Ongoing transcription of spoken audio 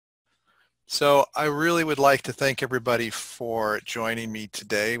So I really would like to thank everybody for joining me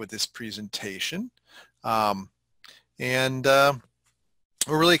today with this presentation. Um, and we're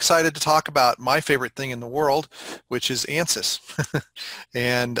really excited to talk about my favorite thing in the world, which is ANSYS,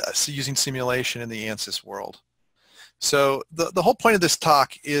 and using simulation in the ANSYS world. So the whole point of this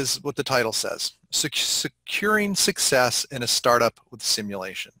talk is what the title says, securing success in a startup with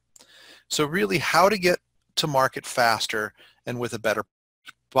simulation. So really how to get to market faster and with a better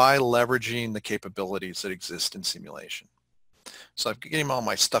by leveraging the capabilities that exist in simulation. So I'm getting all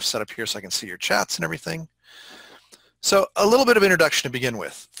my stuff set up here so I can see your chats and everything. So a little bit of introduction to begin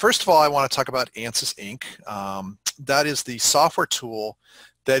with. First of all, I want to talk about ANSYS Inc. That is the software tool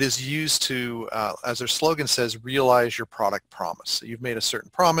that is used to, as their slogan says, realize your product promise. So you've made a certain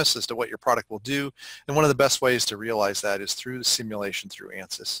promise as to what your product will do, and one of the best ways to realize that is through the simulation through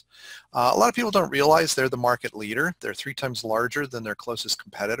ANSYS. A lot of people don't realize they're the market leader. They're 3 times larger than their closest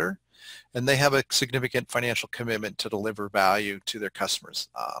competitor, and they have a significant financial commitment to deliver value to their customers.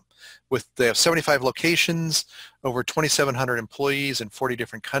 They have 75 locations, over 2,700 employees in 40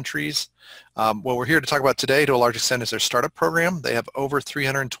 different countries. What we're here to talk about today to a large extent is their startup program. They have over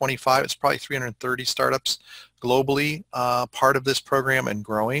 325, it's probably 330 startups globally part of this program and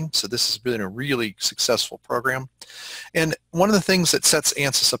growing. So this has been a really successful program. And one of the things that sets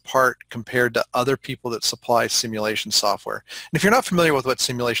ANSYS apart compared to other people that supply simulation software, and if you're not familiar with what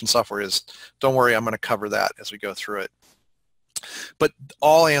simulation software is, don't worry, I'm going to cover that as we go through it. But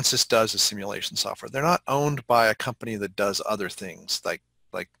all ANSYS does is simulation software. They're not owned by a company that does other things like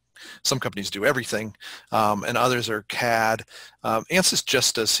some companies do everything, and others are CAD. ANSYS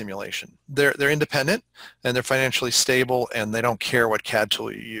just does simulation. They're independent and they're financially stable, and they don't care what CAD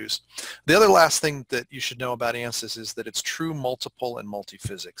tool you use. The other last thing that you should know about ANSYS is that it's true multiple and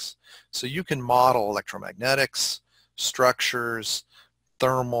multi-physics. So you can model electromagnetics, structures,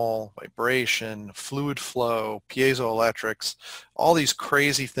 thermal, vibration, fluid flow, piezoelectrics, all these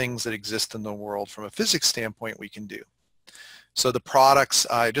crazy things that exist in the world from a physics standpoint we can do. So the products,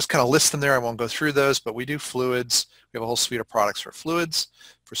 I just kind of list them there. I won't go through those, but we do fluids. We have a whole suite of products for fluids,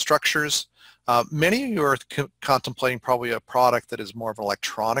 for structures. Many of you are contemplating probably a product that is more of an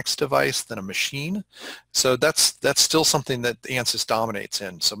electronics device than a machine. So that's still something that ANSYS dominates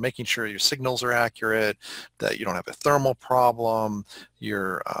in. So making sure your signals are accurate, that you don't have a thermal problem,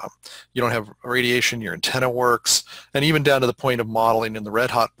 you don't have radiation, your antenna works, and even down to the point of modeling in the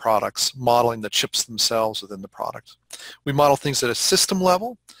red hot products, modeling the chips themselves within the product. We model things at a system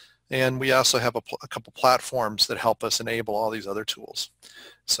level, and we also have a couple platforms that help us enable all these other tools.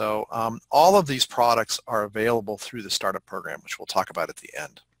 So all of these products are available through the startup program, which we'll talk about at the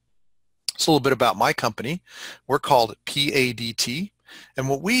end. So a little bit about my company. We're called PADT, and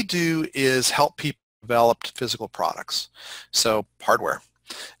what we do is help people develop physical products, so hardware.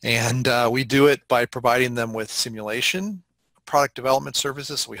 And we do it by providing them with simulation, product development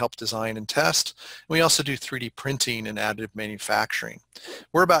services. So we help design and test. And we also do 3D printing and additive manufacturing.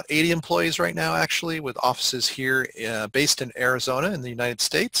 We're about 80 employees right now, actually, with offices here based in Arizona in the United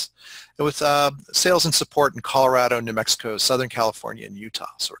States, and with sales and support in Colorado, New Mexico, Southern California, and Utah.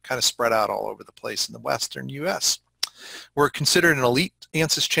 So we're kind of spread out all over the place in the Western U.S. We're considered an elite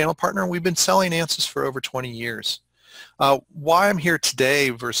ANSYS channel partner. We've been selling ANSYS for over 20 years. Why I'm here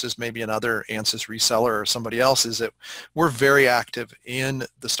today versus maybe another ANSYS reseller or somebody else is that we're very active in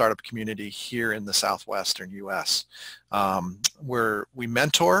the startup community here in the southwestern U.S. We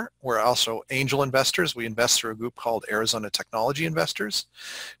mentor. We're also angel investors. We invest through a group called Arizona Technology Investors.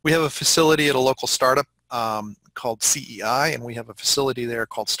 We have a facility at a local startup called CEI, and we have a facility there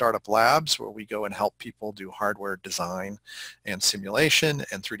called Startup Labs where we go and help people do hardware design and simulation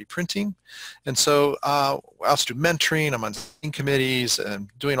and 3D printing. And so I also do mentoring. I'm on committees and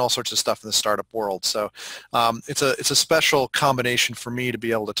doing all sorts of stuff in the startup world. So it's a special combination for me to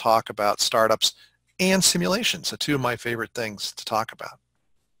be able to talk about startups and simulation. So 2 of my favorite things to talk about.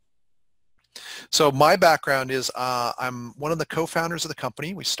 So my background is I'm one of the co-founders of the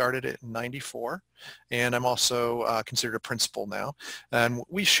company. We started it in '94, and I'm also considered a principal now. And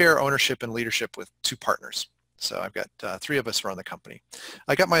we share ownership and leadership with 2 partners. So I've got 3 of us run the company.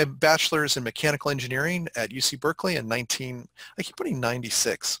 I got my bachelor's in mechanical engineering at UC Berkeley in I keep putting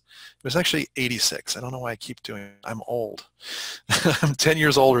 96. It was actually 86. I don't know why I keep doing it. I'm old. I'm 10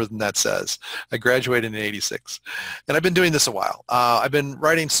 years older than that says. I graduated in 86. And I've been doing this a while. I've been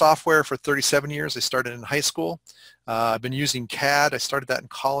writing software for 37 years. I started in high school. I've been using CAD. I started that in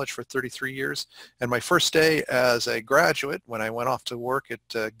college for 33 years. And my first day as a graduate, when I went off to work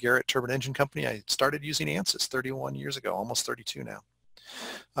at Garrett Turbine Engine Company, I started using ANSYS 31 years ago, almost 32 now.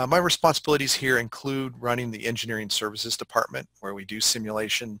 My responsibilities here include running the engineering services department, where we do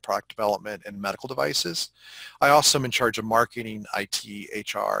simulation, product development, and medical devices. I also am in charge of marketing,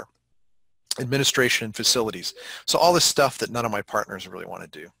 IT, HR, administration, and facilities. So all this stuff that none of my partners really want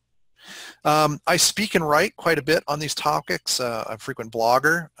to do. I speak and write quite a bit on these topics. I'm a frequent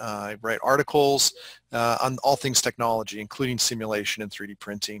blogger. I write articles on all things technology, including simulation and 3D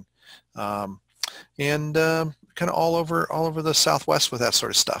printing, and kind of all over the Southwest with that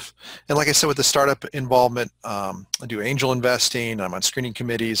sort of stuff. And like I said, with the startup involvement, I do angel investing. I'm on screening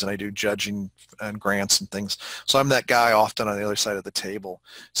committees, and I do judging and grants and things. So I'm that guy often on the other side of the table.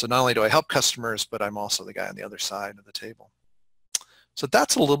 So not only do I help customers, but I'm also the guy on the other side of the table. So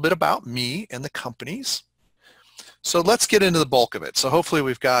that's a little bit about me and the companies. So let's get into the bulk of it. So hopefully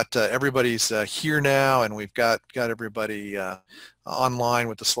we've got everybody's here now, and we've got everybody online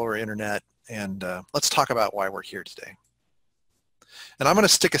with the slower internet. And let's talk about why we're here today. And I'm going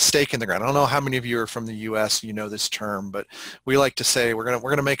to stick a stake in the ground. I don't know how many of you are from the U.S. You know this term, but we like to say we're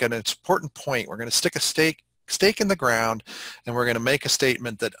going to make an important point. We're going to stick a stake in the ground, and we're going to make a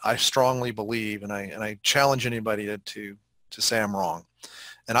statement that I strongly believe, and I challenge anybody to say I'm wrong.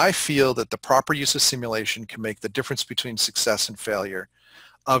 And I feel that the proper use of simulation can make the difference between success and failure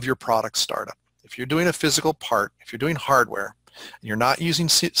of your product startup. If you're doing a physical part, if you're doing hardware, and you're not using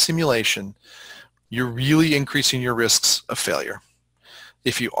simulation, you're really increasing your risks of failure.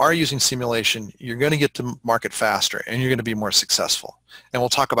 If you are using simulation, you're going to get to market faster, and you're going to be more successful. And we'll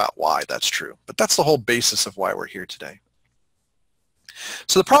talk about why that's true. But that's the whole basis of why we're here today.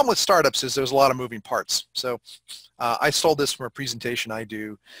 So the problem with startups is there's a lot of moving parts. So I stole this from a presentation I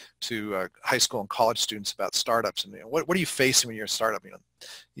do to high school and college students about startups. And what are you facing when you're a startup?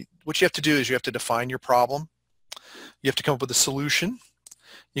 What you have to do is you have to define your problem. You have to come up with a solution.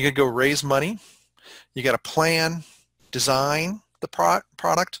 You got to go raise money. You got to plan, design the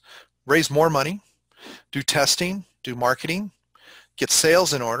product, raise more money, do testing, do marketing, get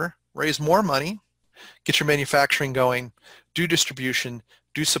sales in order, raise more money, get your manufacturing going, do distribution,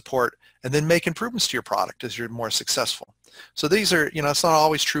 do support, and then make improvements to your product as you're more successful. So these are, it's not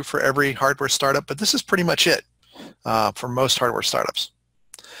always true for every hardware startup, but this is pretty much it for most hardware startups.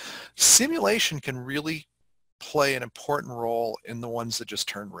 Simulation can really play an important role in the ones that just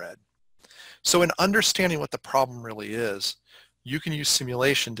turn red. So in understanding what the problem really is, you can use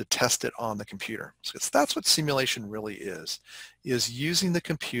simulation to test it on the computer. So that's what simulation really is using the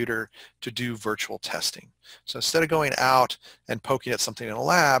computer to do virtual testing. So instead of going out and poking at something in a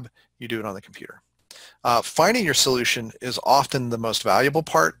lab, you do it on the computer. Finding your solution is often the most valuable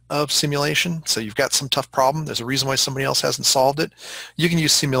part of simulation. So you've got some tough problem. There's a reason why somebody else hasn't solved it. You can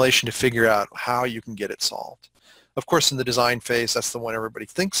use simulation to figure out how you can get it solved. Of course, in the design phase, that's the one everybody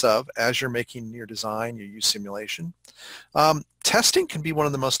thinks of. As you're making your design, you use simulation. Testing can be one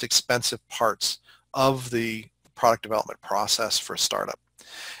of the most expensive parts of the product development process for a startup.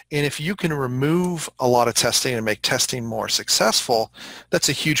 And if you can remove a lot of testing and make testing more successful, that's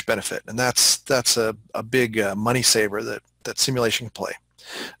a huge benefit. And that's a big money saver that simulation can play.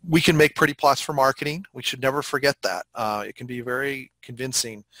 We can make pretty plots for marketing. We should never forget that. It can be very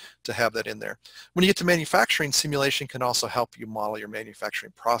convincing to have that in there. When you get to manufacturing, simulation can also help you model your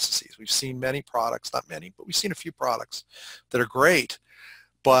manufacturing processes. We've seen many products, not many, but we've seen a few products that are great,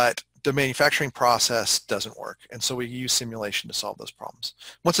 but the manufacturing process doesn't work. And so we use simulation to solve those problems.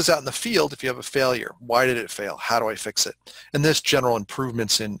 Once it's out in the field, if you have a failure, why did it fail? How do I fix it? And there's general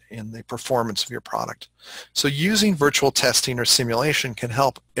improvements in the performance of your product. So using virtual testing or simulation can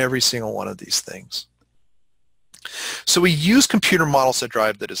help every single one of these things. So we use computer models that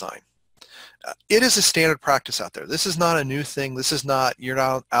drive the design. It is a standard practice out there. This is not a new thing. This is not, you're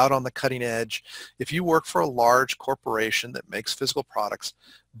not out on the cutting edge. If you work for a large corporation that makes physical products,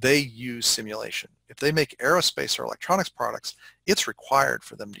 they use simulation. If they make aerospace or electronics products, it's required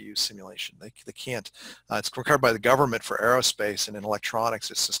for them to use simulation. They can't, it's required by the government for aerospace, and in electronics,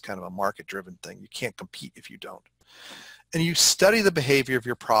 it's just kind of a market-driven thing. You can't compete if you don't. And you study the behavior of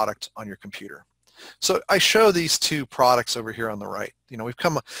your product on your computer. So I show these two products over here on the right.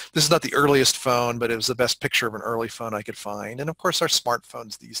 This is not the earliest phone, but it was the best picture of an early phone I could find. And of course, our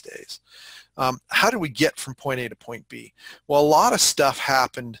smartphones these days. How do we get from point A to point B? Well, a lot of stuff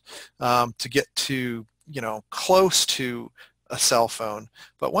happened to get to, close to a cell phone.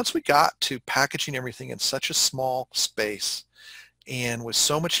 But once we got to packaging everything in such a small space, and with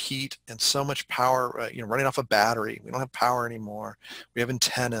so much heat and so much power, running off a battery, we don't have power anymore. We have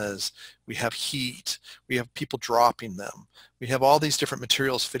antennas, we have heat, we have people dropping them. We have all these different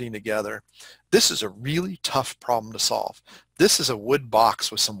materials fitting together. This is a really tough problem to solve. This is a wood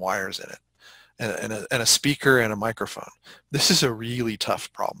box with some wires in it. and a speaker and a microphone. This is a really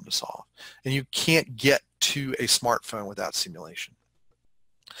tough problem to solve, and you can't get to a smartphone without simulation.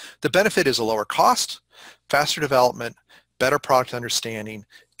 The benefit is a lower cost, faster development, better product understanding,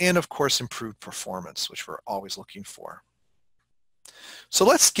 and of course improved performance, which we're always looking for. So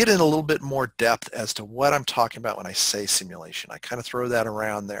let's get in a little bit more depth as to what I'm talking about when I say simulation. I kind of throw that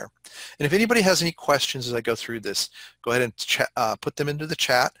around there. And if anybody has any questions as I go through this, go ahead and put them into the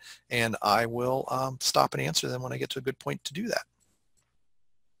chat, and I will stop and answer them when I get to a good point to do that.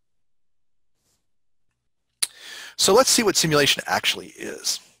 So let's see what simulation actually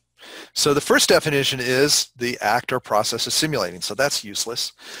is. So the first definition is the act or process of simulating, so that's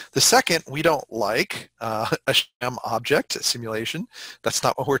useless. The second, we don't like a sham object simulation. That's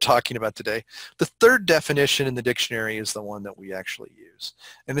not what we're talking about today. The third definition in the dictionary is the one that we actually use,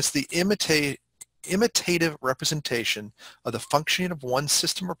 and it's the imitative representation of the functioning of one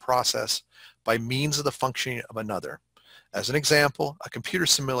system or process by means of the functioning of another. As an example, a computer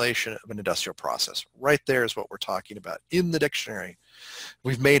simulation of an industrial process. Right there is what we're talking about in the dictionary.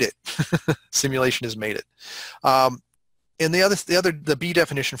 We've made it. Simulation has made it. And the B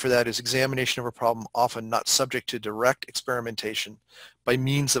definition for that is examination of a problem often not subject to direct experimentation by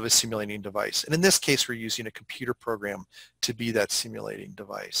means of a simulating device. And in this case, we're using a computer program to be that simulating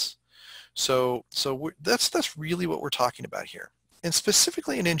device. So that's really what we're talking about here. And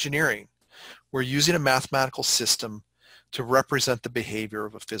specifically in engineering, we're using a mathematical system to represent the behavior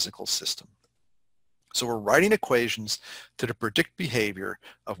of a physical system. So we're writing equations to predict behavior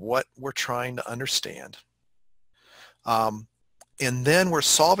of what we're trying to understand. And then we're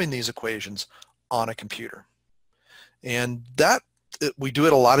solving these equations on a computer. And that, we do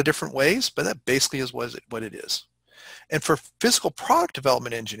it a lot of different ways, but that basically is what it is. And for physical product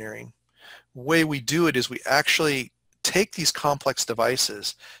development engineering, the way we do it is we actually take these complex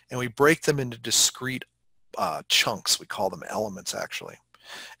devices and we break them into discrete chunks. We call them elements, actually.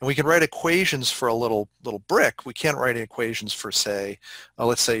 And we can write equations for a little brick. We can't write equations for, say,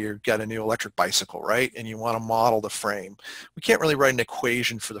 let's say you've got a new electric bicycle, right? And you want to model the frame. We can't really write an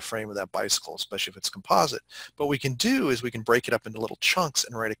equation for the frame of that bicycle, especially if it's composite. But what we can do is we can break it up into little chunks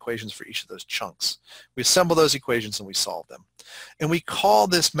and write equations for each of those chunks. We assemble those equations and we solve them. And we call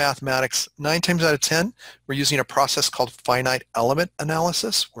this mathematics, 9 times out of 10, we're using a process called finite element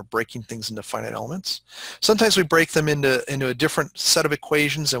analysis. We're breaking things into finite elements. Sometimes we break them into a different set of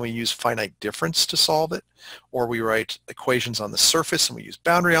equations and we use finite difference to solve it. Or we write equations on the surface and we use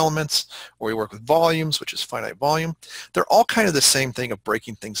boundary elements. Or we work with volumes, which is finite volume. They're all kind of the same thing of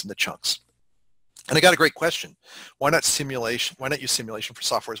breaking things into chunks. And I got a great question. Why not simulation? Why not use simulation for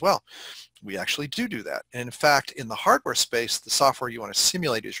software as well? We actually do that. And in fact, in the hardware space, the software you want to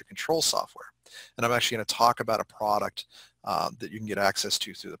simulate is your control software. And I'm actually going to talk about a product that you can get access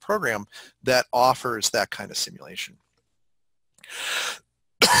to through the program that offers that kind of simulation.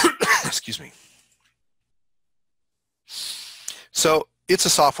 Excuse me. So it's a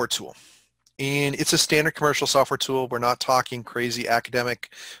software tool. And it's a standard commercial software tool. We're not talking crazy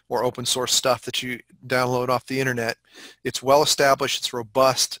academic or open source stuff that you download off the internet. It's well established, it's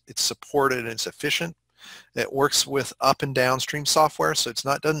robust, it's supported, and it's efficient. It works with up and downstream software, so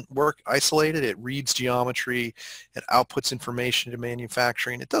doesn't work isolated. It reads geometry, it outputs information to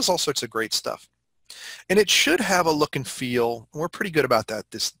manufacturing. It does all sorts of great stuff. And it should have a look and feel, and we're pretty good about that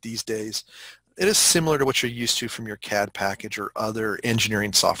these days. It is similar to what you're used to from your CAD package or other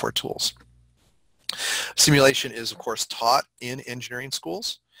engineering software tools. Simulation is, of course, taught in engineering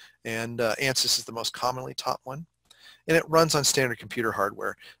schools, and ANSYS is the most commonly taught one. And it runs on standard computer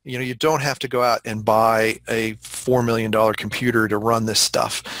hardware. You know, you don't have to go out and buy a $4 million computer to run this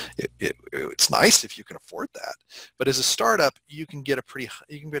stuff. It's nice if you can afford that. But as a startup, you can get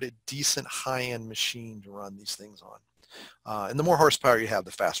a decent high-end machine to run these things on. And the more horsepower you have,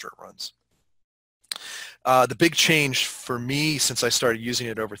 the faster it runs. The big change for me since I started using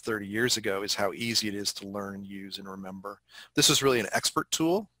it over 30 years ago is how easy it is to learn, use, and remember. This was really an expert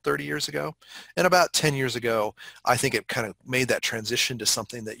tool 30 years ago. And about 10 years ago, I think it kind of made that transition to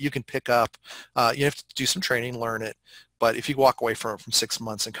something that you can pick up. You have to do some training, learn it. But if you walk away from it from 6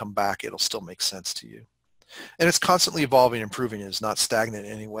 months and come back, it'll still make sense to you. And it's constantly evolving, improving. It is not stagnant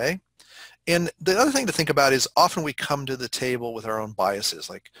in any way. And the other thing to think about is often we come to the table with our own biases.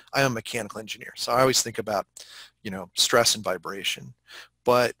 Like, I am a mechanical engineer, so I always think about, you know, stress and vibration.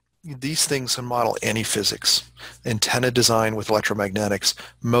 But these things can model any physics. Antenna design with electromagnetics,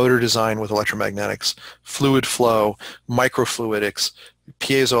 motor design with electromagnetics, fluid flow, microfluidics,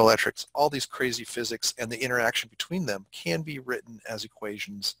 piezoelectrics, all these crazy physics, and the interaction between them can be written as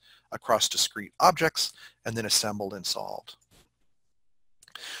equations across discrete objects and then assembled and solved.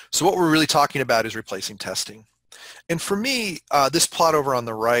 So what we're really talking about is replacing testing. And for me, this plot over on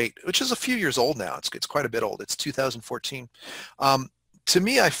the right, which is a few years old now, it's quite a bit old, it's 2014. To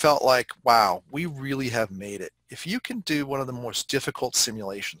me, I felt like, wow, we really have made it. If you can do one of the most difficult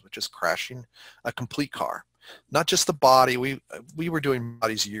simulations, which is crashing a complete car, not just the body, we were doing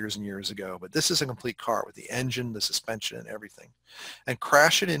bodies years and years ago, but this is a complete car with the engine, the suspension, and everything, and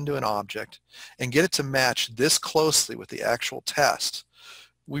crash it into an object and get it to match this closely with the actual test,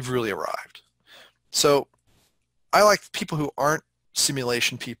 we've really arrived. So I like people who aren't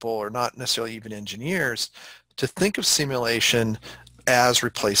simulation people or not necessarily even engineers to think of simulation as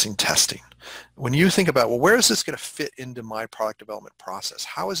replacing testing. When you think about, well, where is this going to fit into my product development process?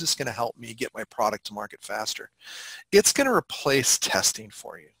 How is this going to help me get my product to market faster? It's going to replace testing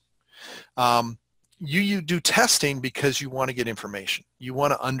for you. You do testing because you want to get information. You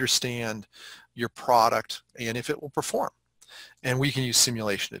want to understand your product and if it will perform. And we can use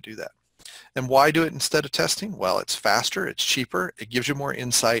simulation to do that. And why do it instead of testing? Well, it's faster, it's cheaper, it gives you more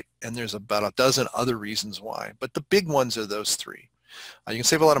insight, and there's about a dozen other reasons why. But the big ones are those three. You can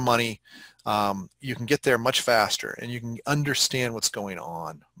save a lot of money, you can get there much faster, and you can understand what's going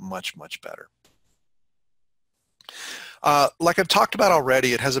on much, much better. Like I've talked about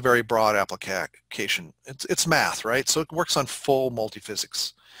already, it has a very broad application. It's math, right? So it works on full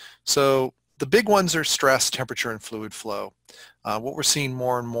multiphysics. So the big ones are stress, temperature, and fluid flow. What we're seeing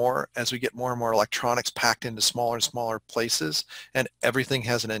more and more as we get more and more electronics packed into smaller and smaller places and everything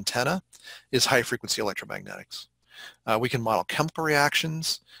has an antenna is high-frequency electromagnetics. We can model chemical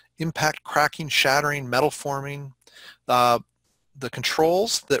reactions, impact cracking, shattering, metal forming. The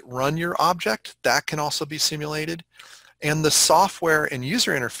controls that run your object, that can also be simulated. And the software and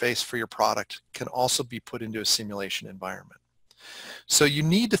user interface for your product can also be put into a simulation environment. So you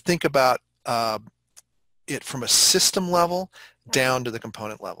need to think about it from a system level down to the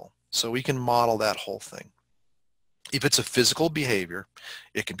component level. So we can model that whole thing. If it's a physical behavior,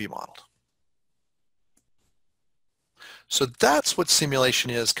 it can be modeled. So that's what simulation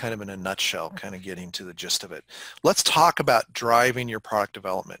is, kind of in a nutshell, kind of getting to the gist of it. Let's talk about driving your product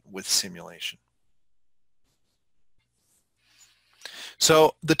development with simulation.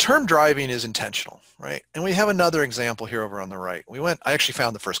 So the term driving is intentional, right? And we have another example here over on the right. I actually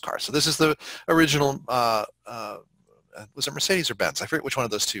found the first car. So this is the original, was it Mercedes or Benz? I forget which one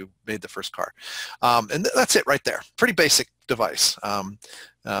of those two made the first car. And that's it right there. Pretty basic device.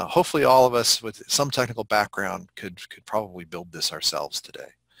 Hopefully all of us with some technical background could probably build this ourselves today.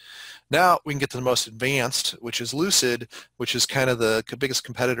 Now we can get to the most advanced, which is Lucid, which is kind of the biggest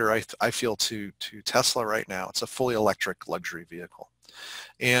competitor I feel to Tesla right now. It's a fully electric luxury vehicle.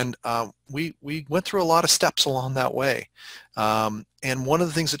 And we went through a lot of steps along that way. And one of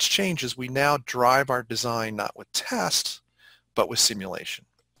the things that's changed is we now drive our design not with tests, but with simulation.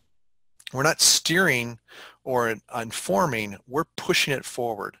 We're not steering or informing, we're pushing it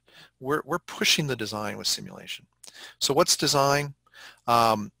forward. We're pushing the design with simulation. So what's design?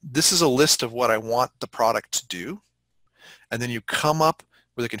 This is a list of what I want the product to do. And then you come up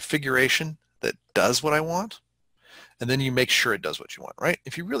with a configuration that does what I want. And then you make sure it does what you want, right?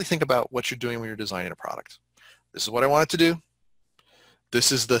 If you really think about what you're doing when you're designing a product, this is what I want it to do.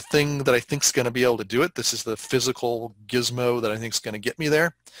 This is the thing that I think is going to be able to do it. This is the physical gizmo that I think is going to get me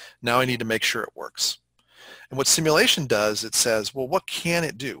there. Now I need to make sure it works. And what simulation does, it says, well, what can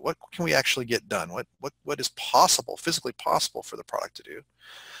it do? What can we actually get done? What is possible, physically possible for the product to do?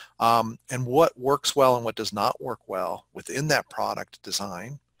 And what works well and what does not work well within that product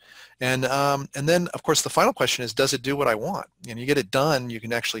design. And then, of course, the final question is, does it do what I want? And you get it done, you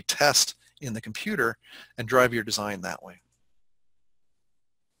can actually test in the computer and drive your design that way.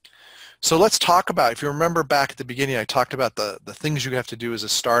 So let's talk about, if you remember back at the beginning, I talked about the things you have to do as a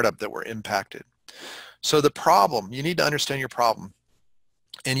startup that were impacted. So the problem, you need to understand your problem,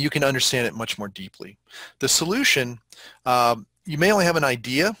 and you can understand it much more deeply. The solution, you may only have an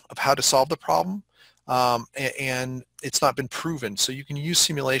idea of how to solve the problem, and it's not been proven, so you can use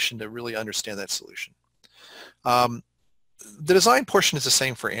simulation to really understand that solution. The design portion is the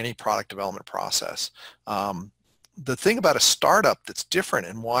same for any product development process. The thing about a startup that's different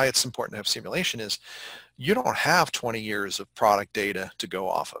and why it's important to have simulation is you don't have 20 years of product data to go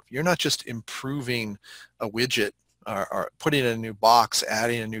off of. You're not just improving a widget or putting in a new box,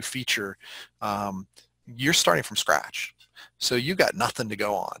 adding a new feature. You're starting from scratch. So you got nothing to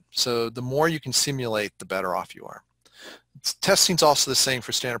go on. So the more you can simulate, the better off you are. Testing's also the same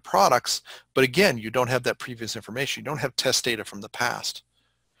for standard products, but again, you don't have that previous information. You don't have test data from the past.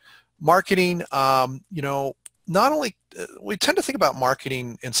 Marketing, you know, not only, we tend to think about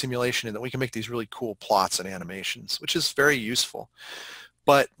marketing and simulation and that we can make these really cool plots and animations, which is very useful.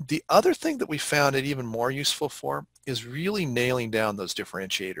 But the other thing that we found it even more useful for is really nailing down those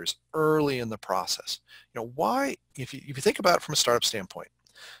differentiators early in the process. Why, if you think about it from a startup standpoint,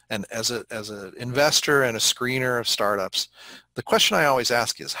 and as an investor and a screener of startups, the question I always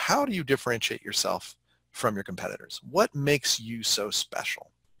ask is, how do you differentiate yourself from your competitors? What makes you so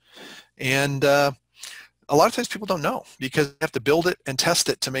special? And a lot of times people don't know because they have to build it and test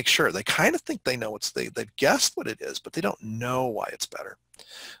it to make sure. They kind of think they know they've guessed what it is, but they don't know why it's better.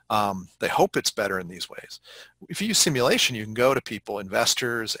 They hope it's better in these ways. If you use simulation, you can go to people,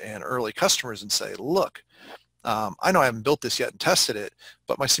 investors and early customers and say, look, I know I haven't built this yet and tested it,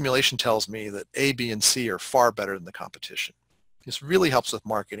 but my simulation tells me that A, B, and C are far better than the competition. This really helps with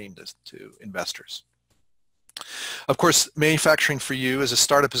marketing to investors. Of course, manufacturing for you as a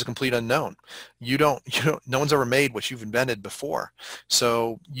startup is a complete unknown. No one's ever made what you've invented before.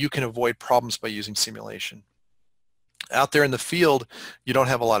 So you can avoid problems by using simulation. Out there in the field, you don't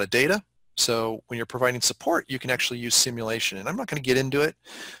have a lot of data. So when you're providing support, you can actually use simulation. And I'm not going to get into it,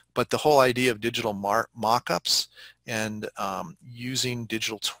 but the whole idea of digital mock-ups and using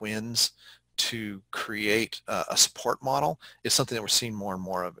digital twins to create a support model is something that we're seeing more and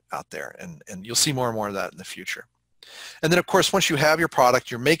more of out there, and you'll see more and more of that in the future. And then of course, once you have your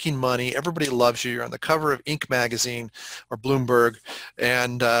product, you're making money, everybody loves you, you're on the cover of Inc. magazine or Bloomberg,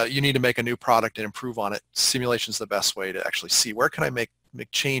 and you need to make a new product and improve on it. Simulation is the best way to actually see where can I make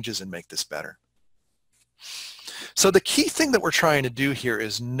changes and make this better. So the key thing that we're trying to do here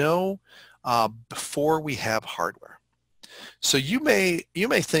is know before we have hardware. So you may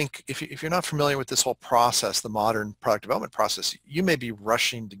think, if you're not familiar with this whole process, the modern product development process, you may be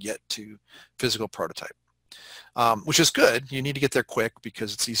rushing to get to physical prototype, which is good. You need to get there quick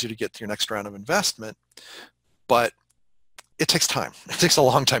because it's easier to get to your next round of investment, but it takes time. It takes a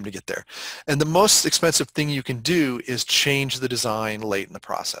long time to get there. And the most expensive thing you can do is change the design late in the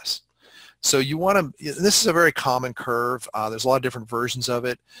process. So you want to, this is a very common curve. There's a lot of different versions of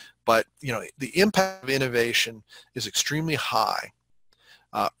it, but the impact of innovation is extremely high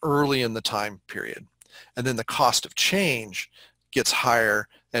early in the time period. And then the cost of change gets higher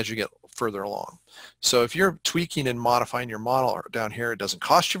as you get further along. So if you're tweaking and modifying your model down here, it doesn't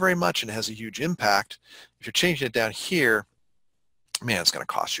cost you very much and it has a huge impact. If you're changing it down here, man, it's going to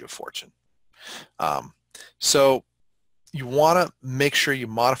cost you a fortune. So you want to make sure you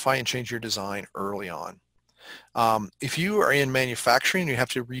modify and change your design early on. If you are in manufacturing and you have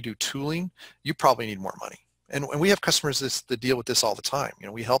to redo tooling, you probably need more money. And we have customers that deal with this all the time.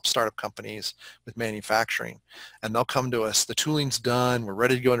 We help startup companies with manufacturing, and they'll come to us, the tooling's done, we're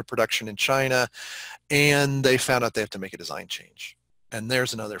ready to go into production in China, and they found out they have to make a design change. And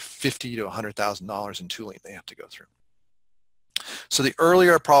there's another $50,000 to $100,000 in tooling they have to go through. So the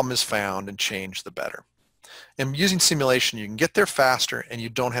earlier a problem is found and changed, the better. And using simulation, you can get there faster and you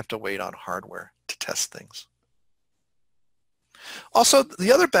don't have to wait on hardware to test things. Also,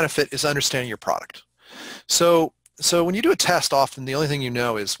 the other benefit is understanding your product. So when you do a test, often the only thing you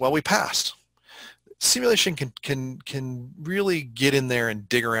know is, well, we passed. Simulation can really get in there and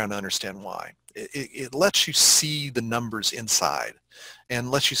dig around to understand why. It lets you see the numbers inside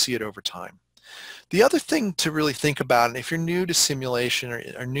and lets you see it over time. The other thing to really think about, and if you're new to simulation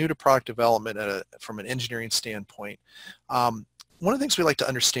or new to product development from an engineering standpoint, one of the things we like to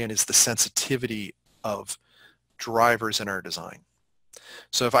understand is the sensitivity of drivers in our design.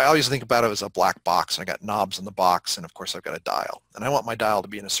 So if I always think about it as a black box, and I got knobs in the box, and of course I've got a dial, and I want my dial to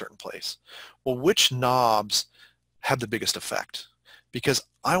be in a certain place. Well, which knobs have the biggest effect? Because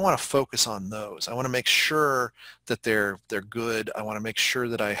I want to focus on those. I want to make sure that they're good. I want to make sure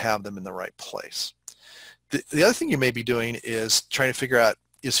that I have them in the right place. The other thing you may be doing is trying to figure out,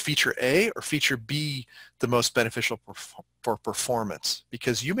 is feature A or feature B the most beneficial for performance?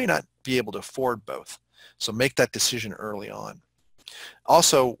 Because you may not be able to afford both. So make that decision early on.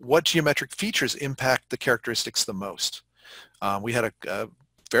 Also, what geometric features impact the characteristics the most? We had a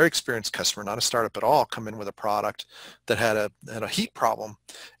very experienced customer, not a startup at all, come in with a product that had a heat problem,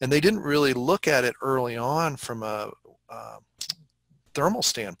 and they didn't really look at it early on from a thermal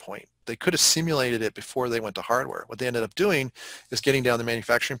standpoint. They could have simulated it before they went to hardware. What they ended up doing is getting down the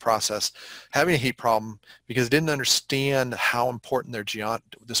manufacturing process, having a heat problem because they didn't understand how important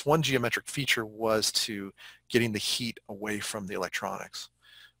this one geometric feature was to getting the heat away from the electronics.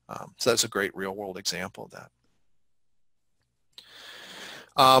 So that's a great real-world example of that.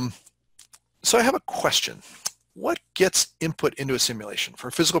 So I have a question. What gets input into a simulation? For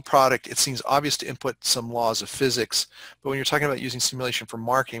a physical product, it seems obvious to input some laws of physics, but when you're talking about using simulation for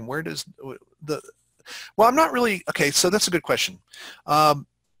marketing, where does well, I'm not really, okay, so that's a good question.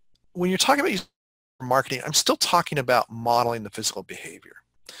 When you're talking about using marketing, I'm still talking about modeling the physical behavior.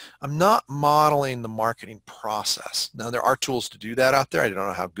 I'm not modeling the marketing process. Now, there are tools to do that out there. I don't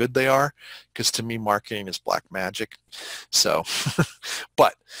know how good they are, because to me, marketing is black magic. So,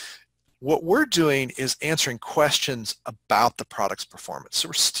 but what we're doing is answering questions about the product's performance. So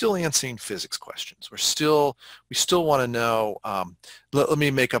we're still answering physics questions. We still want to know, let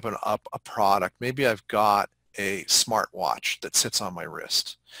me make up a product. Maybe I've got a smartwatch that sits on my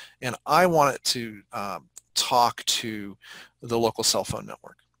wrist, and I want it to talk to the local cell phone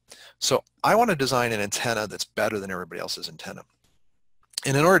network. So I want to design an antenna that's better than everybody else's antenna.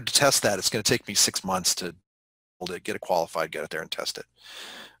 And in order to test that, it's going to take me 6 months to get it qualified, get it there and test it.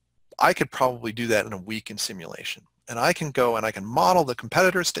 I could probably do that in a week in simulation. And I can go and I can model the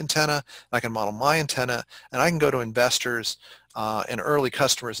competitor's antenna, I can model my antenna, and I can go to investors and early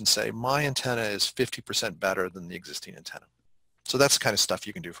customers and say, my antenna is 50% better than the existing antenna. So that's the kind of stuff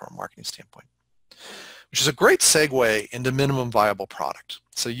you can do from a marketing standpoint, which is a great segue into minimum viable product.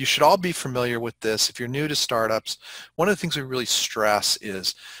 So you should all be familiar with this. If you're new to startups, one of the things we really stress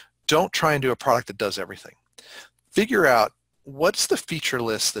is don't try and do a product that does everything. Figure out what's the feature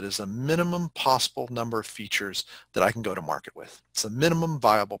list that is a minimum possible number of features that I can go to market with. It's a minimum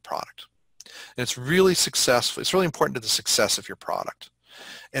viable product. And it's really successful. It's really important to the success of your product.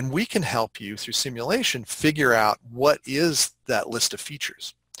 And we can help you through simulation figure out what is that list of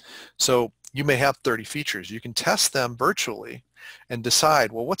features. So you may have 30 features. You can test them virtually and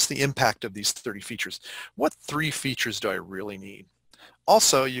decide, well, what's the impact of these 30 features? What 3 features do I really need?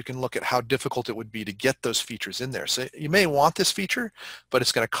 Also, you can look at how difficult it would be to get those features in there. So you may want this feature, but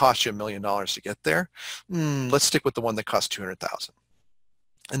it's going to cost you $1 million to get there. Let's stick with the one that costs $200,000.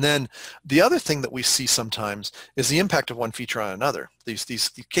 And then the other thing that we see sometimes is the impact of one feature on another.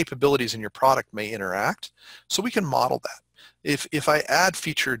 These capabilities in your product may interact, so we can model that. If I add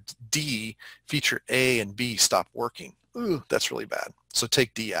feature D, feature A and B stop working, ooh, that's really bad. So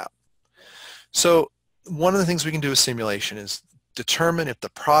take D out. So one of the things we can do with simulation is determine if the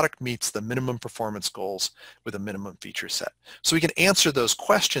product meets the minimum performance goals with a minimum feature set. So we can answer those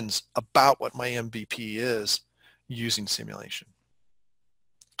questions about what my MVP is using simulation.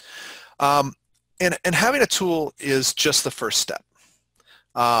 And having a tool is just the first step.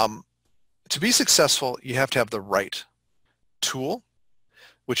 To be successful, you have to have the right tool,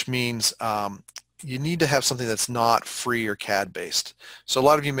 which means you need to have something that's not free or CAD based. So a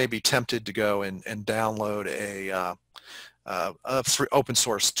lot of you may be tempted to go and download a open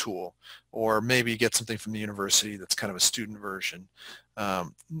source tool, or maybe get something from the university that's kind of a student version.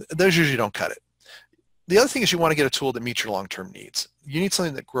 Those usually don't cut it. The other thing is you want to get a tool that meets your long-term needs. You need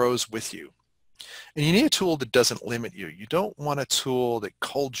something that grows with you. And you need a tool that doesn't limit you. You don't want a tool that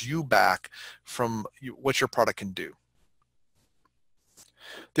holds you back from what your product can do.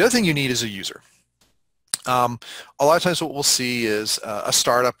 The other thing you need is a user. A lot of times what we'll see is a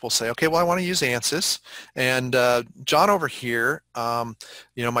startup will say, okay, well, I want to use ANSYS. And John over here,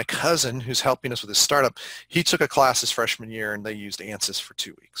 you know, my cousin who's helping us with this startup, he took a class his freshman year and they used ANSYS for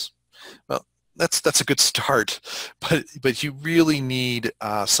 2 weeks. Well, that's a good start, but you really need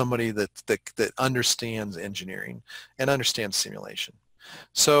somebody that understands engineering and understands simulation.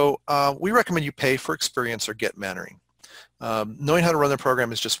 So we recommend you pay for experience or get mentoring. Knowing how to run the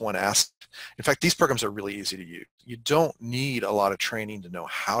program is just one aspect. In fact, these programs are really easy to use. You don't need a lot of training to know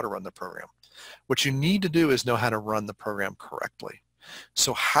how to run the program. What you need to do is know how to run the program correctly.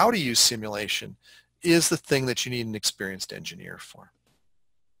 So how to use simulation is the thing that you need an experienced engineer for.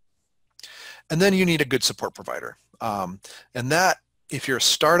 And then you need a good support provider. And that, if you're a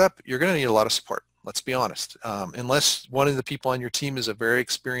startup, you're going to need a lot of support. Let's be honest. Unless one of the people on your team is a very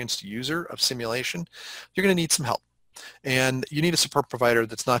experienced user of simulation, you're going to need some help. And you need a support provider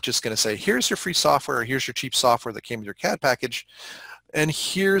that's not just going to say, here's your free software, or here's your cheap software that came with your CAD package, and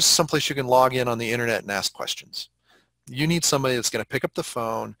here's someplace you can log in on the internet and ask questions. You need somebody that's going to pick up the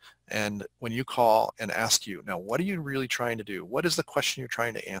phone and when you call and ask you, now what are you really trying to do? What is the question you're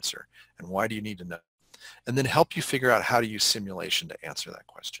trying to answer? And why do you need to know? And then help you figure out how to use simulation to answer that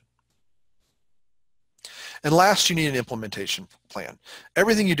question. And last, you need an implementation plan.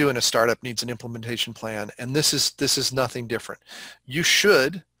 Everything you do in a startup needs an implementation plan, and this is nothing different. You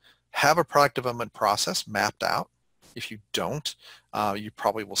should have a product development process mapped out. If you don't, you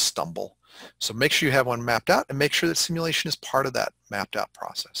probably will stumble. So make sure you have one mapped out and make sure that simulation is part of that mapped out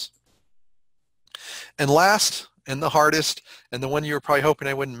process. And last, and the hardest, and the one you were probably hoping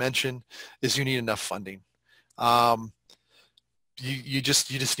I wouldn't mention, is you need enough funding. You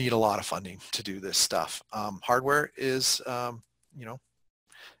just need a lot of funding to do this stuff. Hardware is, you know,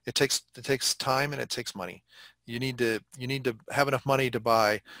 it takes time and it takes money. You need to have enough money to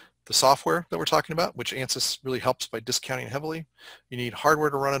buy the software that we're talking about, which ANSYS really helps by discounting heavily. You need hardware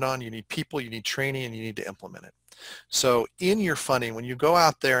to run it on, you need people, you need training, and you need to implement it. So in your funding, when you go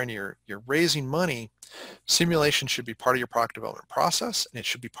out there and you're raising money, simulation should be part of your product development process, and it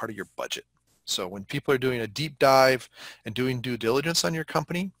should be part of your budget. So when people are doing a deep dive and doing due diligence on your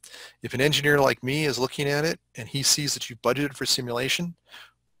company, if an engineer like me is looking at it and he sees that you budgeted for simulation,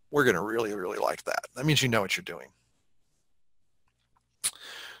 we're going to really, really like that. That means you know what you're doing.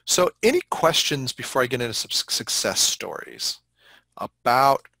 So any questions before I get into some success stories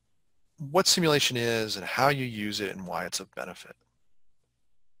about what simulation is and how you use it and why it's of benefit?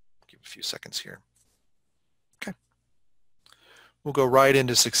 Give a few seconds here. Okay. We'll go right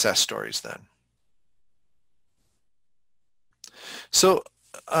into success stories then. So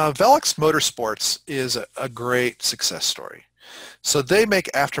Velux Motorsports is a great success story. So they make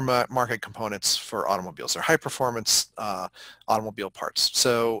aftermarket components for automobiles. They're high-performance automobile parts.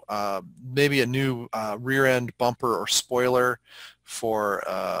 So maybe a new rear end bumper or spoiler for,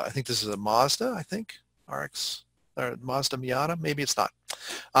 I think this is a Mazda, I think, RX, or Mazda Miata, maybe it's not.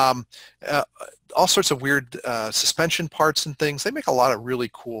 All sorts of weird suspension parts and things. They make a lot of really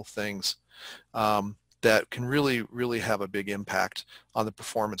cool things that can really, really have a big impact on the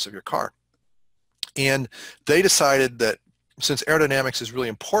performance of your car. And they decided that since aerodynamics is really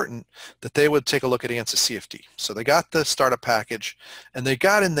important, that they would take a look at ANSYS CFD. So they got the startup package and they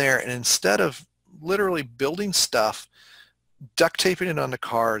got in there, and instead of literally building stuff, duct taping it onto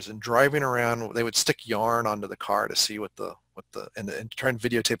cars and driving around, they would stick yarn onto the car to see and try and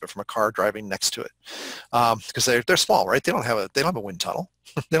videotape it from a car driving next to it, because they're small, right? They don't have a wind tunnel.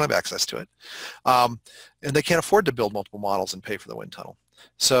 They don't have access to it, and they can't afford to build multiple models and pay for the wind tunnel.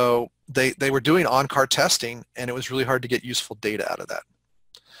 So they were doing on-car testing, and it was really hard to get useful data out of that.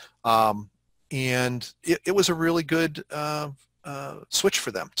 And it was a really good switch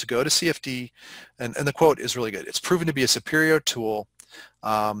for them to go to CFD, and the quote is really good. It's proven to be a superior tool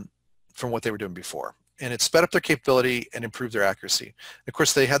from what they were doing before, and it sped up their capability and improved their accuracy. Of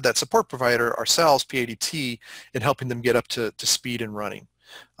course, they had that support provider, ourselves, PADT, in helping them get up to speed and running.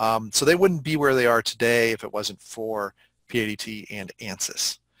 So they wouldn't be where they are today if it wasn't for PADT and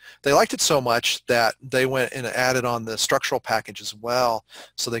ANSYS. They liked it so much that they went and added on the structural package as well,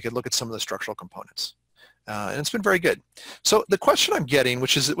 so they could look at some of the structural components. And it's been very good. So the question I'm getting,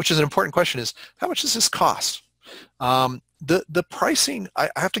 which is an important question, is how much does this cost? The pricing, I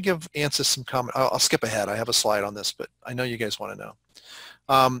have to give ANSYS some comment. I'll skip ahead. I have a slide on this, but I know you guys want to know.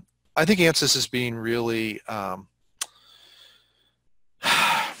 I think ANSYS is being really,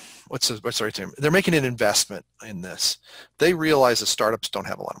 what's the right term? They're making an investment in this. They realize that startups don't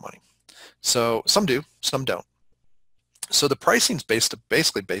have a lot of money. So some do, some don't. So the pricing is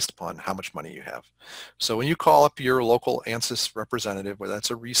basically based upon how much money you have. So when you call up your local ANSYS representative, whether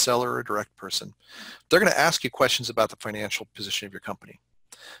that's a reseller or a direct person, they're going to ask you questions about the financial position of your company.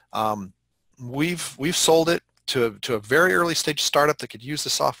 We've sold it to a very early stage startup that could use the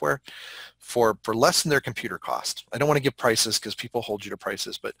software for less than their computer cost. I don't want to give prices because people hold you to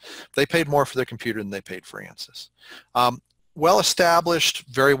prices, but they paid more for their computer than they paid for ANSYS. Well-established,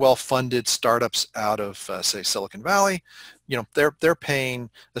 very well-funded startups out of, say, Silicon Valley, they're paying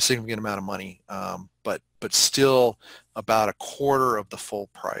a significant amount of money, but still about a quarter of the full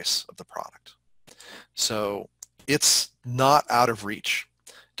price of the product. So it's not out of reach.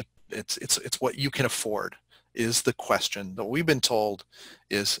 It's what you can afford is the question that we've been told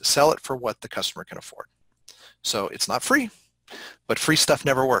is sell it for what the customer can afford. So it's not free. But free stuff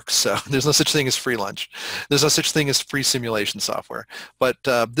never works, so there's no such thing as free lunch. There's no such thing as free simulation software. But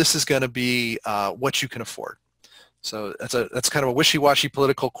this is going to be what you can afford. So that's kind of a wishy-washy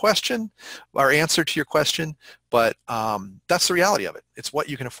political question, or answer to your question, but that's the reality of it. It's what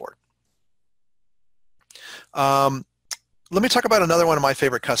you can afford. Let me talk about another one of my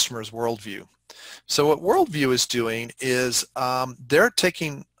favorite customers, Worldview. So what Worldview is doing is they're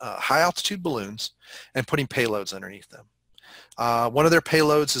taking high-altitude balloons and putting payloads underneath them. One of their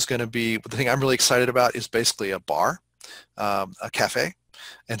payloads is going to be, the thing I'm really excited about is basically a bar, a cafe.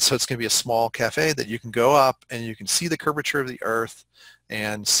 And so it's going to be a small cafe that you can go up and you can see the curvature of the Earth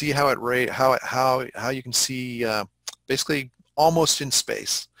and see how you can see basically almost in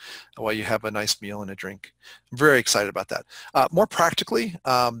space while you have a nice meal and a drink. I'm very excited about that. More practically,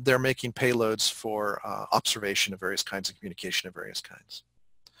 they're making payloads for observation of various kinds and communication of various kinds.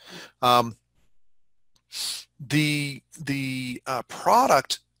 The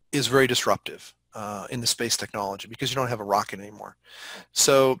product is very disruptive in the space technology because you don't have a rocket anymore.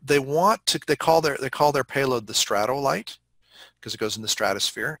 So they call their payload the Stratolite because it goes in the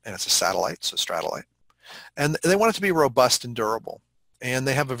stratosphere and it's a satellite, so Stratolite. And they want it to be robust and durable. and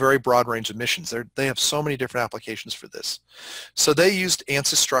they have a very broad range of missions. They have so many different applications for this. So they used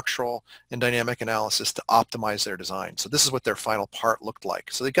ANSYS structural and dynamic analysis to optimize their design. So this is what their final part looked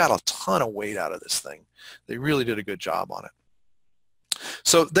like. So they got a ton of weight out of this thing. They really did a good job on it.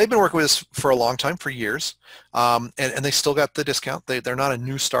 So they've been working with us for a long time, for years, and they still got the discount. They're not a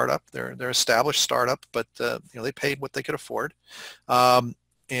new startup. They're established startup, but they paid what they could afford,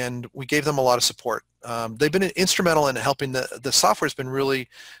 and we gave them a lot of support. They've been instrumental in helping the software has been really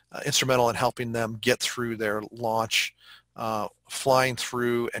instrumental in helping them get through their launch, flying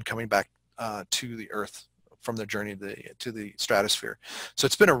through and coming back to the Earth from their journey to the stratosphere. So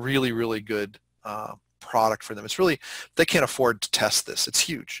it's been a really, really good product for them. It's really, they can't afford to test this. It's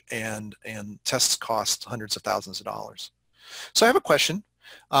huge, and tests cost hundreds of thousands of dollars. So I have a question.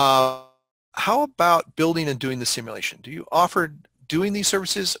 How about building and doing the simulation? Do you offer doing these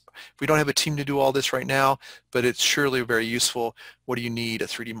services? We don't have a team to do all this right now, but it's surely very useful. What do you need? A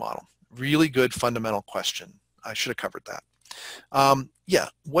 3D model. Really good fundamental question. I should have covered that. Yeah,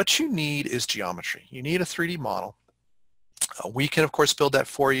 what you need is geometry. You need a 3D model. We can, of course, build that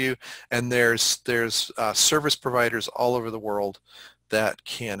for you, and there's service providers all over the world that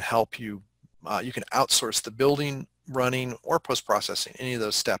can help you. You can outsource the building, running, or post-processing, any of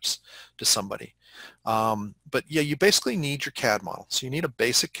those steps to somebody. But yeah, you basically need your CAD model. So you need a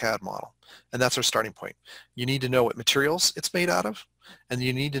basic CAD model, and that's our starting point. You need to know what materials it's made out of, and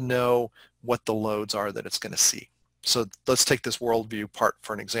you need to know what the loads are that it's going to see. So let's take this worldview part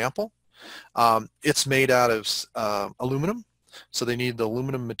for an example. It's made out of aluminum, so they need the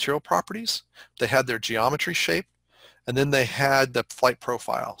aluminum material properties. They had their geometry shape, and then they had the flight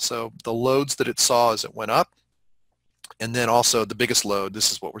profile, so the loads that it saw as it went up, and then also the biggest load,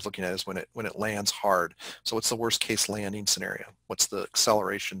 this is what we're looking at, is when it lands hard. So what's the worst case landing scenario? What's the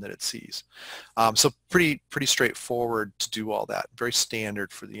acceleration that it sees? So pretty straightforward to do all that, very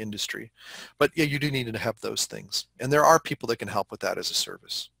standard for the industry. But yeah, you do need to have those things, and there are people that can help with that as a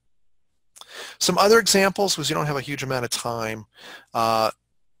service. Some other examples, because you don't have a huge amount of time.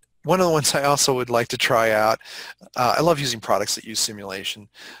 One of the ones I also would like to try out, I love using products that use simulation.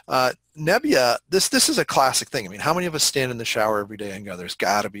 Nebbia, this is a classic thing. I mean, how many of us stand in the shower every day and go, there's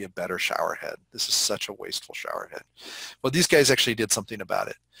got to be a better shower head? This is such a wasteful shower head. Well, these guys actually did something about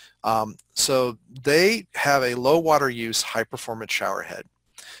it. So they have a low water use, high performance shower head.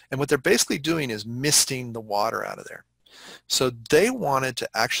 And what they're basically doing is misting the water out of there. So they wanted to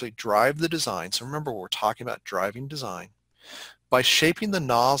actually drive the design. So remember, we're talking about driving design by shaping the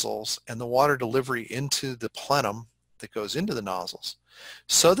nozzles and the water delivery into the plenum that goes into the nozzles,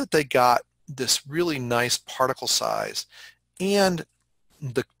 so that they got this really nice particle size, and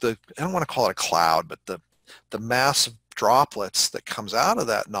the I don't want to call it a cloud, but the mass of droplets that comes out of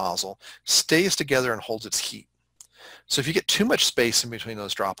that nozzle stays together and holds its heat. So if you get too much space in between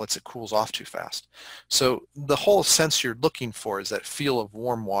those droplets, it cools off too fast. So the whole sense you're looking for is that feel of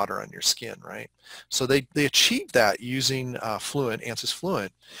warm water on your skin, right? So they achieved that using Fluent, ANSYS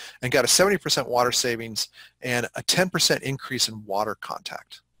Fluent, and got a 70% water savings and a 10% increase in water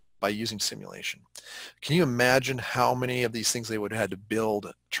contact by using simulation. Can you imagine how many of these things they would have had to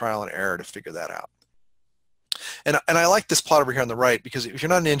build trial and error to figure that out? And I like this plot over here on the right, because if you're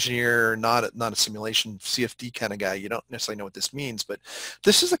not an engineer, not a simulation CFD kind of guy, you don't necessarily know what this means, but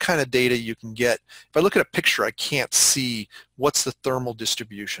this is the kind of data you can get. If I look at a picture, I can't see what's the thermal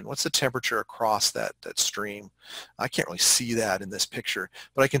distribution, what's the temperature across that stream. I can't really see that in this picture,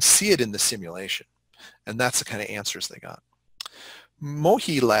 but I can see it in the simulation, and that's the kind of answers they got.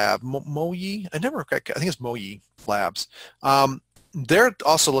 Mohi Lab, Mohi, I think it's Mohi Labs. They're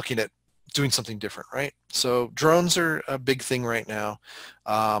also looking at doing something different, right? So drones are a big thing right now.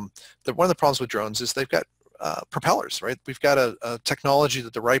 One of the problems with drones is they've got propellers, right? We've got a technology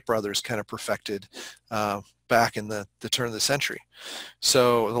that the Wright brothers kind of perfected back in the turn of the century,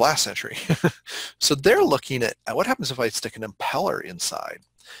 so the last century. So they're looking at what happens if I stick an impeller inside.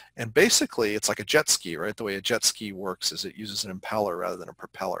 And basically, it's like a jet ski, right? The way a jet ski works is it uses an impeller rather than a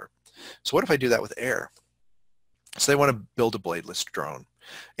propeller. So what if I do that with air? So they want to build a bladeless drone.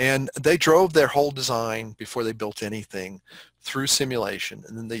 And they drove their whole design before they built anything through simulation,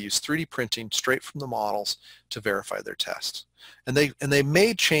 and then they used 3D printing straight from the models to verify their tests. And they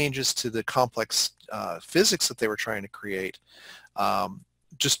made changes to the complex physics that they were trying to create,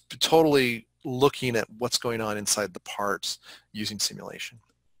 just totally looking at what's going on inside the parts using simulation.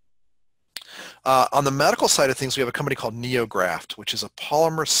 On the medical side of things, we have a company called NeoGraft, which is a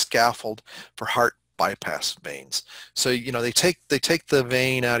polymer scaffold for heart bypass veins. So they take the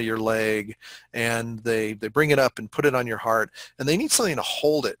vein out of your leg, and they bring it up and put it on your heart, and they need something to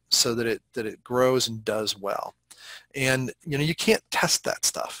hold it so that it grows and does well. And you can't test that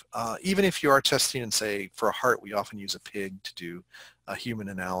stuff. Even if you are testing, and say for a heart, we often use a pig to do a human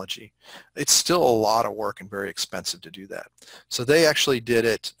analogy. It's still a lot of work and very expensive to do that. So they actually did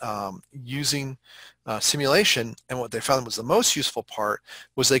it using simulation, and what they found was the most useful part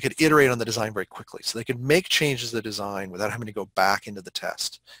was they could iterate on the design very quickly. So they could make changes to the design without having to go back into the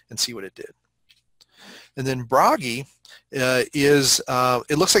test and see what it did. And then Bragi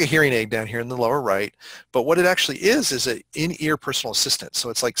it looks like a hearing aid down here in the lower right, but what it actually is an in-ear personal assistant. So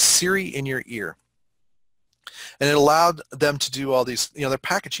it's like Siri in your ear. And it allowed them to do all these, they're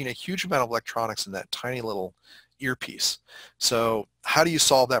packaging a huge amount of electronics in that tiny little earpiece. So how do you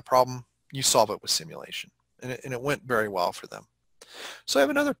solve that problem? You solve it with simulation. And it went very well for them. So I have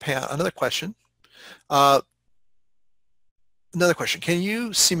another question. Another question, can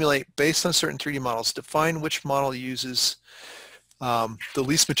you simulate based on certain 3D models, define which model uses the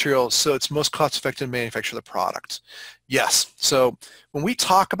least material so it's most cost-effective to manufacture the product? Yes, so when we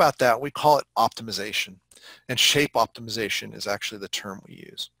talk about that, we call it optimization, and shape optimization is actually the term we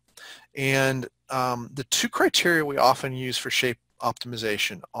use. And the two criteria we often use for shape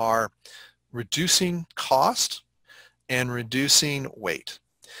optimization are reducing cost and reducing weight.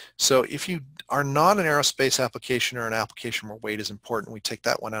 So if you are not an aerospace application or an application where weight is important, we take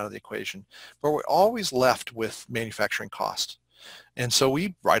that one out of the equation. But we're always left with manufacturing cost. And so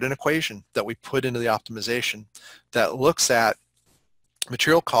we write an equation that we put into the optimization that looks at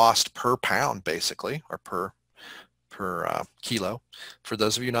material cost per pound, basically, or per kilo, for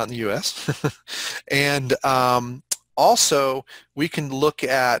those of you not in the US. And also, we can look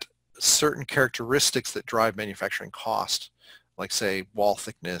at certain characteristics that drive manufacturing cost, like say wall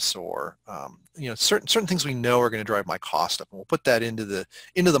thickness or certain things we know are going to drive my cost up, and we'll put that into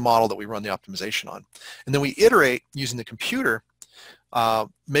the model that we run the optimization on, and then we iterate using the computer,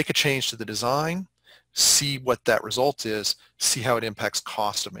 make a change to the design, see what that result is, see how it impacts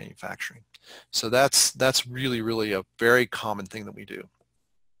cost of manufacturing. So that's really a very common thing that we do,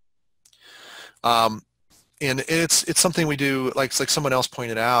 and it's something we do, like someone else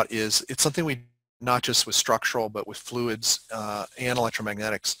pointed out, it's something we not just with structural, but with fluids and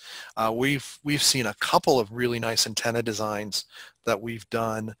electromagnetics. We've seen a couple of really nice antenna designs that we've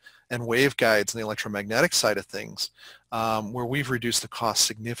done, and waveguides on the electromagnetic side of things, where we've reduced the cost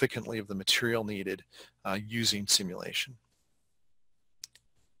significantly of the material needed using simulation.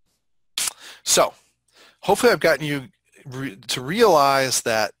 So hopefully I've gotten you to realize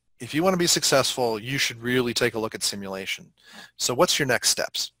that if you want to be successful, you should really take a look at simulation. So what's your next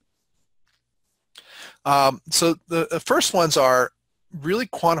steps? So the first ones are really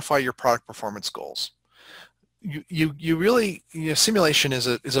quantify your product performance goals. You really, simulation is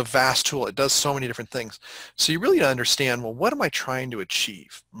a vast tool. It does so many different things. So you really need to understand, well, what am I trying to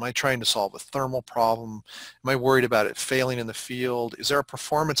achieve? Am I trying to solve a thermal problem? Am I worried about it failing in the field? Is there a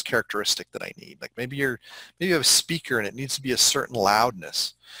performance characteristic that I need? Like maybe you have a speaker and it needs to be a certain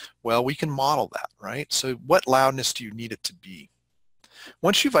loudness. Well, we can model that, right? So what loudness do you need it to be?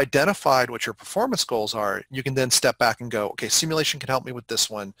 Once you've identified what your performance goals are, you can then step back and go, okay, simulation can help me with this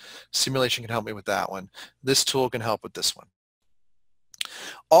one. Simulation can help me with that one. This tool can help with this one.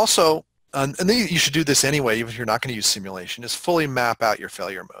 Also, and then you should do this anyway, even if you're not going to use simulation, is fully map out your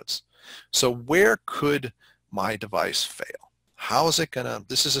failure modes. So where could my device fail? How is it going to,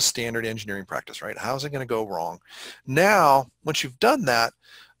 this is a standard engineering practice, right? How is it going to go wrong? Now, once you've done that,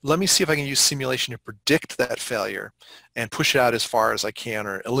 let me see if I can use simulation to predict that failure and push it out as far as I can,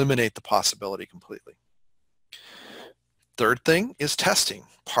 or eliminate the possibility completely. Third thing is testing.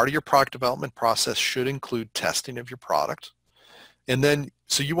 Part of your product development process should include testing of your product. And then,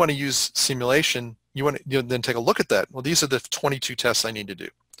 so you want to use simulation, you want to then take a look at that. Well, these are the 22 tests I need to do.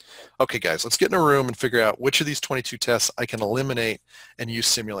 Okay, guys, let's get in a room and figure out which of these 22 tests I can eliminate and use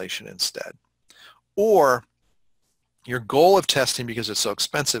simulation instead. Or your goal of testing, because it's so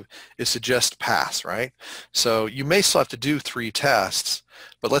expensive, is to just pass, right? So you may still have to do 3 tests,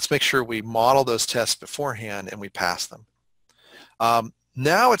 but let's make sure we model those tests beforehand and we pass them.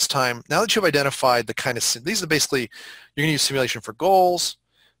 Now it's time, now that you've identified the kind of, these are basically, you're going to use simulation for goals,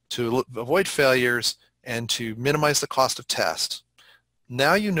 to avoid failures, and to minimize the cost of tests.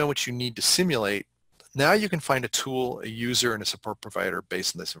 Now you know what you need to simulate. Now you can find a tool, a user, and a support provider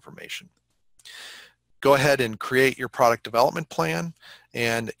based on this information. Go ahead and create your product development plan,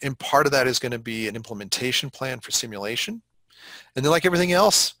 and part of that is going to be an implementation plan for simulation. And then, like everything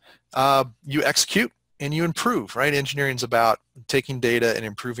else, you execute and you improve, right? Engineering is about taking data and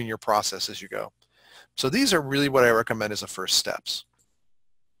improving your process as you go. So these are really what I recommend as the first steps.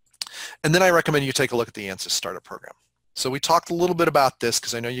 And then I recommend you take a look at the ANSYS startup program. So we talked a little bit about this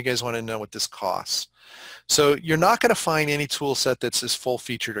because I know you guys want to know what this costs. So you're not going to find any tool set that's as full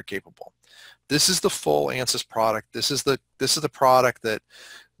featured or capable. This is the full ANSYS product. This is the product that,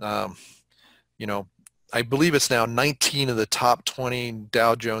 you know, I believe it's now 19 of the top 20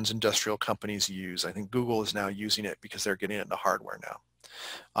 Dow Jones industrial companies use. I think Google is now using it because they're getting it into hardware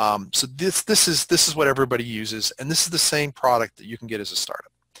now. So this is what everybody uses, and this is the same product that you can get as a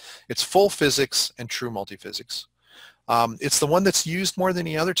startup. It's full physics and true multiphysics. It's the one that's used more than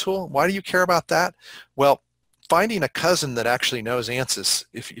any other tool. Why do you care about that? Well, finding a cousin that actually knows ANSYS,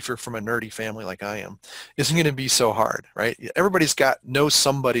 if you're from a nerdy family like I am, isn't going to be so hard, right? Everybody's knows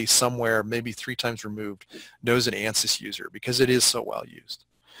somebody somewhere, maybe 3 times removed, knows an ANSYS user because it is so well used.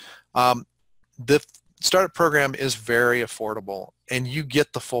 The startup program is very affordable, and you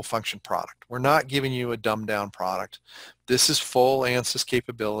get the full function product. We're not giving you a dumbed down product. This is full ANSYS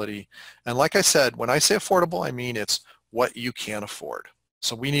capability. And like I said, when I say affordable, I mean it's what you can afford.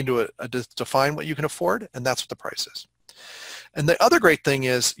 So we need to define what you can afford, and that's what the price is. And the other great thing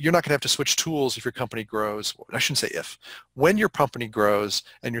is you're not going to have to switch tools if your company grows. I shouldn't say if. When your company grows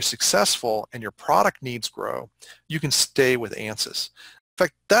and you're successful and your product needs grow, you can stay with ANSYS. In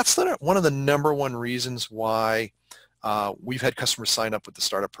fact, that's one of the #1 reasons why we've had customers sign up with the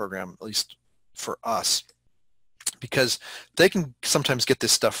startup program, at least for us, because they can sometimes get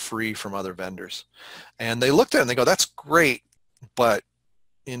this stuff free from other vendors. And they looked at it and they go, that's great, but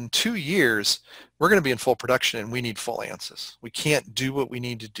in 2 years, we're going to be in full production and we need full ANSYS. We can't do what we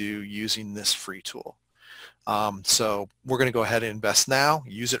need to do using this free tool. So we're going to go ahead and invest now,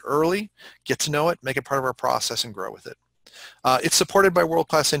 use it early, get to know it, make it part of our process, and grow with it. It's supported by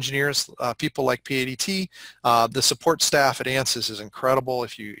world-class engineers, people like PADT. The support staff at ANSYS is incredible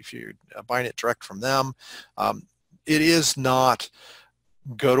if you're buying it direct from them. It is not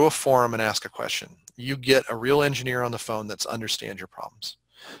go to a forum and ask a question. You get a real engineer on the phone that understands your problems.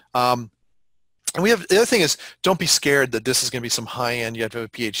 And the other thing is, don't be scared that this is going to be some high-end, you have to have a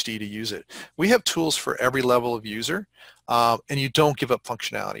PhD to use it. We have tools for every level of user, and you don't give up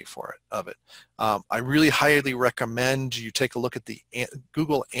functionality of it. I really highly recommend you take a look at the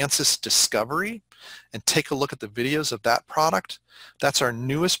Google ANSYS Discovery and take a look at the videos of that product. That's our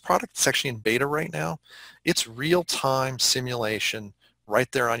newest product. It's actually in beta right now. It's real-time simulation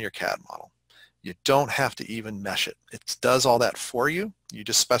right there on your CAD model. You don't have to even mesh it. It does all that for you. You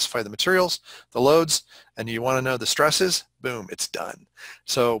just specify the materials, the loads, and you want to know the stresses, boom, it's done.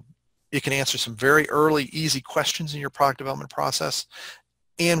 So it can answer some very early, easy questions in your product development process,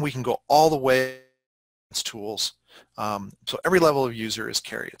 and we can go all the way to tools. So every level of user is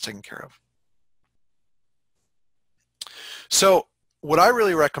taken care of. So what I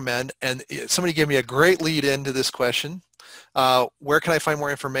really recommend, and somebody gave me a great lead into this question, where can I find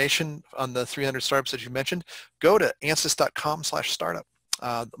more information on the 300 startups that you mentioned? Go to ansys.com/startup.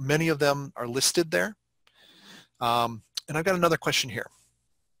 Many of them are listed there. And I've got another question here.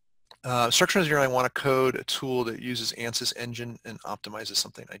 Structural engineer, I want to code a tool that uses ANSYS engine and optimizes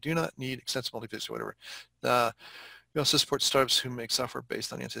something. I do not need extensive multiphysics or whatever. You also support startups who make software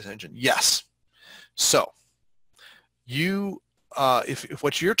based on ANSYS engine. Yes. So if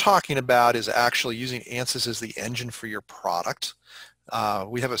what you're talking about is actually using ANSYS as the engine for your product,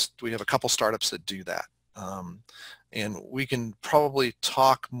 we have a couple startups that do that, and we can probably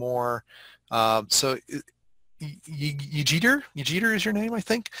talk more. So Yajiter is your name, I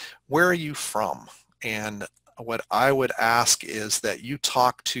think. Where are you from? And what I would ask is that you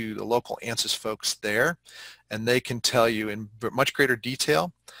talk to the local ANSYS folks there, and they can tell you in much greater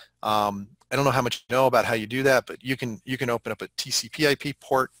detail. I don't know how much you know about how you do that, but you can open up a TCP/IP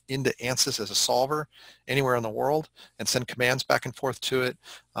port into ANSYS as a solver anywhere in the world and send commands back and forth to it.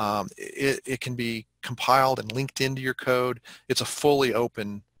 It can be compiled and linked into your code. It's a fully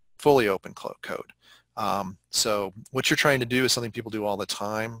open code. So what you're trying to do is something people do all the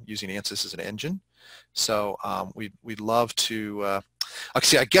time, using ANSYS as an engine. So we'd love to.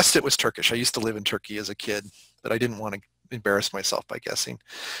 Actually, I guessed it was Turkish. I used to live in Turkey as a kid, but I didn't want to embarrass myself by guessing.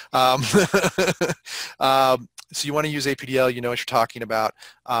 So you want to use APDL, you know what you're talking about.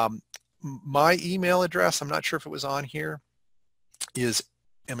 My email address, I'm not sure if it was on here, is,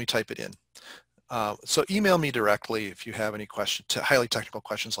 let me type it in. So email me directly if you have any questions, highly technical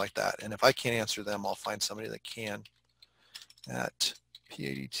questions like that. And if I can't answer them, I'll find somebody that can at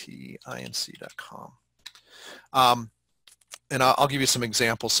padtinc.com. And I'll give you some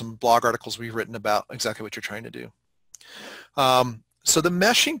examples, some blog articles we've written about exactly what you're trying to do. So the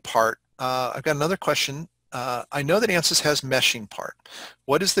meshing part, I've got another question. I know that ANSYS has meshing part.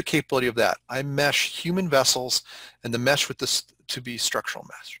 What is the capability of that? I mesh human vessels and the mesh with this to be structural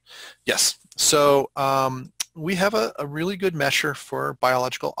mesh. Yes. So we have a really good mesher for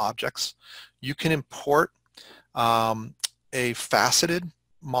biological objects. you can import a faceted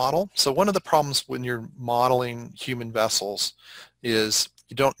model. So one of the problems when you're modeling human vessels is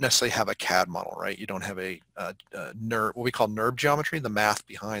you don't necessarily have a CAD model, right? You don't have a NURB, what we call NURB geometry. The math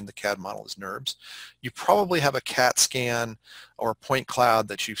behind the CAD model is NURBs. You probably have a CAT scan or a point cloud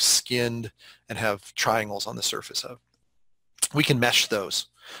that you've skinned and have triangles on the surface of. We can mesh those.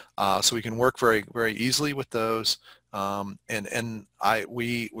 So we can work very, very easily with those. We're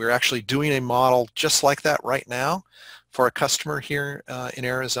actually doing a model just like that right now for a customer here in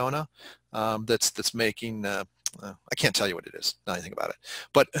Arizona that's making, I can't tell you what it is, not anything about it,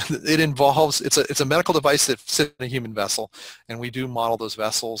 but it involves, it's a medical device that sits in a human vessel, and we do model those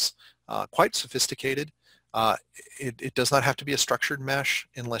vessels quite sophisticated. It does not have to be a structured mesh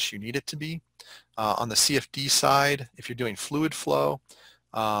unless you need it to be. On the CFD side, if you're doing fluid flow,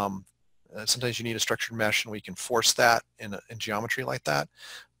 sometimes you need a structured mesh, and we can force that in geometry like that.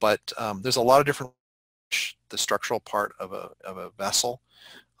 But there's a lot of different the structural part of a vessel.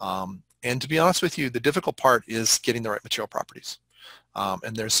 And to be honest with you, the difficult part is getting the right material properties.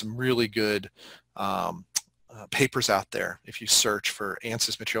 And there's some really good papers out there if you search for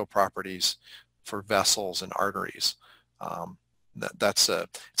ANSYS material properties for vessels and arteries. It's a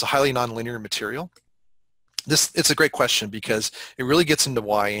highly nonlinear material. It's a great question because it really gets into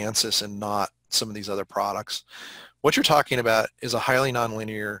why ANSYS and not some of these other products. What you're talking about is a highly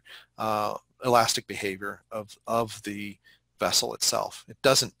nonlinear elastic behavior of the vessel itself. It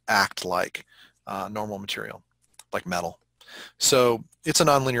doesn't act like normal material, like metal. So it's a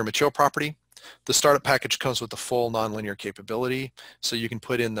nonlinear material property. The startup package comes with the full nonlinear capability, so you can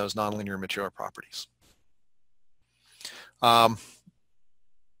put in those nonlinear material properties. Oh,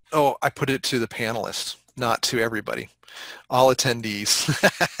 I put it to the panelists, not to everybody. All attendees.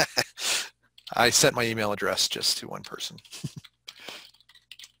 I sent my email address just to one person.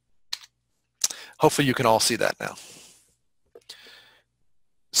 Hopefully you can all see that now.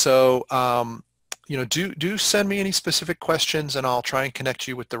 So, you know, do send me any specific questions, and I'll try and connect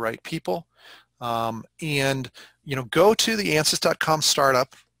you with the right people. And, you know, go to the ANSYS.com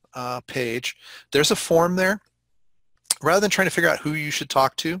startup page. There's a form there. Rather than trying to figure out who you should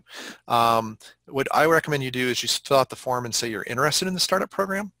talk to, what I recommend you do is just fill out the form and say you're interested in the startup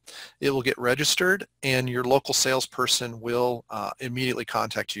program. It will get registered, and your local salesperson will immediately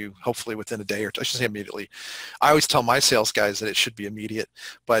contact you, hopefully within a day, or I should say immediately. I always tell my sales guys that it should be immediate,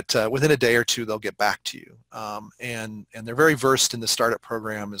 but within a day or two they'll get back to you. And they're very versed in the startup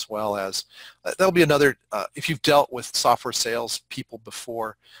program, as well as that'll be another, if you've dealt with software sales people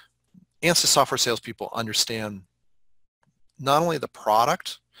before, ANSYS software salespeople understand not only the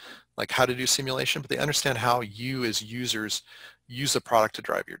product, like how to do simulation, but they understand how you as users use the product to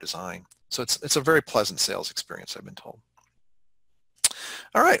drive your design. So it's a very pleasant sales experience, I've been told.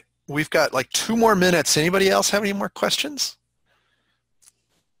 All right, we've got like 2 more minutes. Anybody else have any more questions?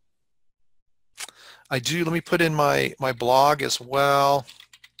 I do, let me put in my blog as well.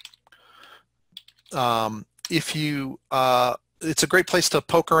 If you, it's a great place to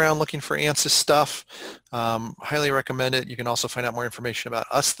poke around looking for ANSYS stuff. Highly recommend it. You can also find out more information about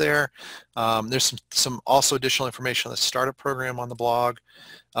us there. There's some also additional information on the startup program on the blog.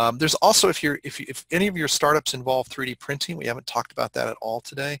 There's also, if any of your startups involve 3D printing, we haven't talked about that at all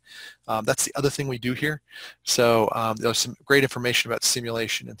today. That's the other thing we do here. So there's some great information about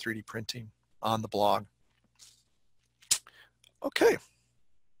simulation and 3D printing on the blog. Okay.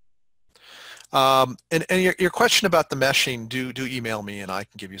 And your question about the meshing, do email me, and I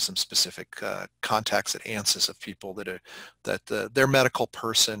can give you some specific contacts at ANSYS of people that their medical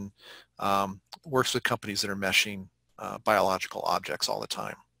person works with companies that are meshing biological objects all the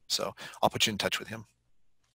time. So I'll put you in touch with him.